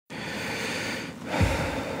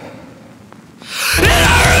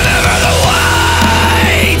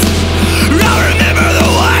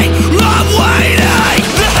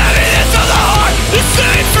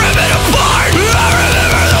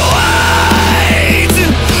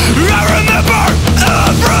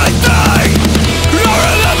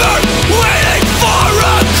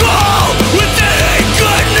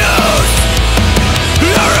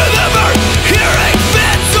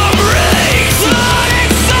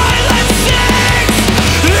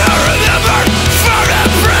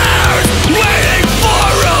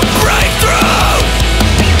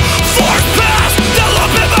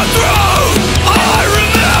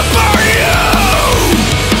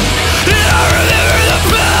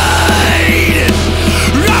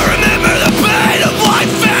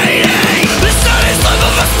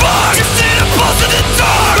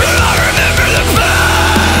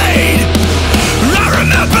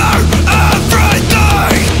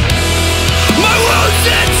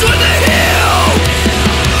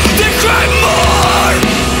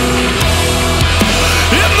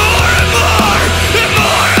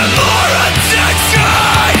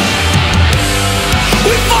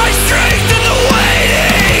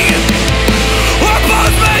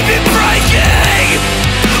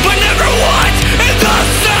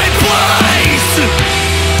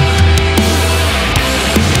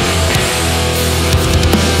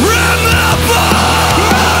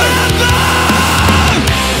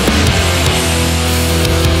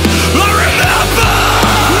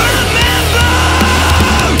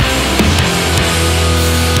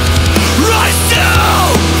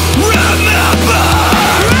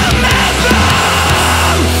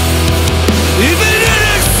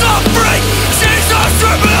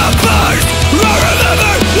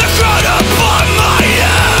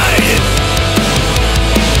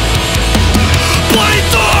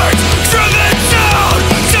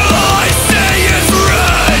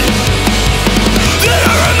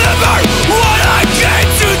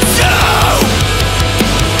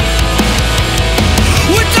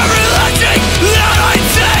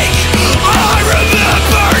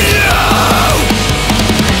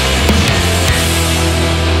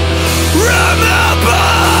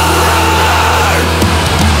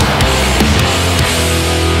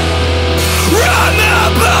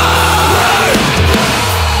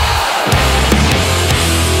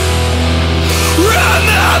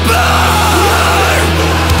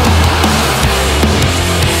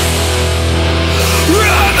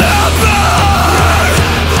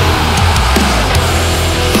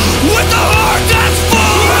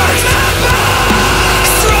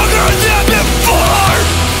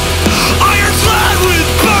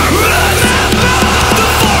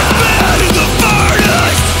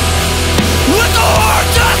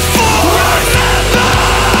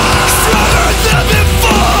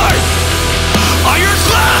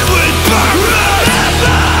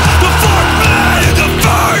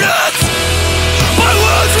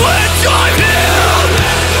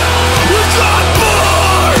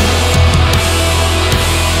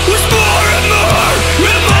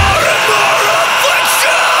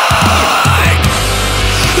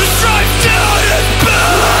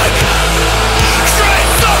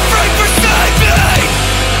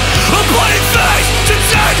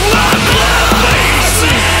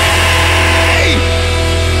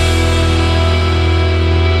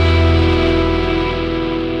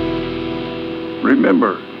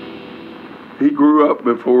grew up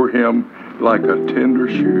before him like a tender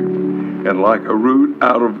shoot, and like a root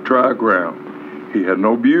out of dry ground. He had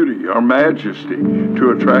no beauty or majesty to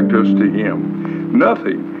attract us to him,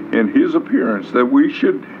 nothing in his appearance that we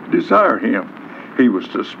should desire him. He was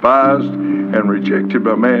despised and rejected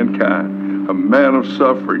by mankind, a man of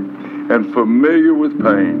suffering and familiar with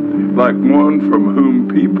pain, like one from whom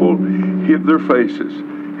people hid their faces.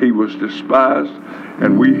 He was despised,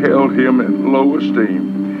 and we held him in low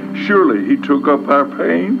esteem. Surely he took up our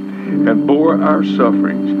pain and bore our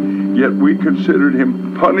sufferings, yet we considered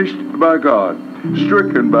him punished by God,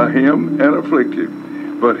 stricken by him and afflicted.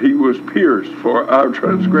 But he was pierced for our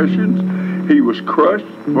transgressions, he was crushed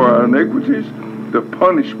for our iniquities. The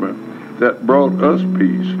punishment that brought us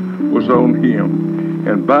peace was on him,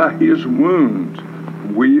 and by his wounds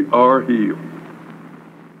we are healed.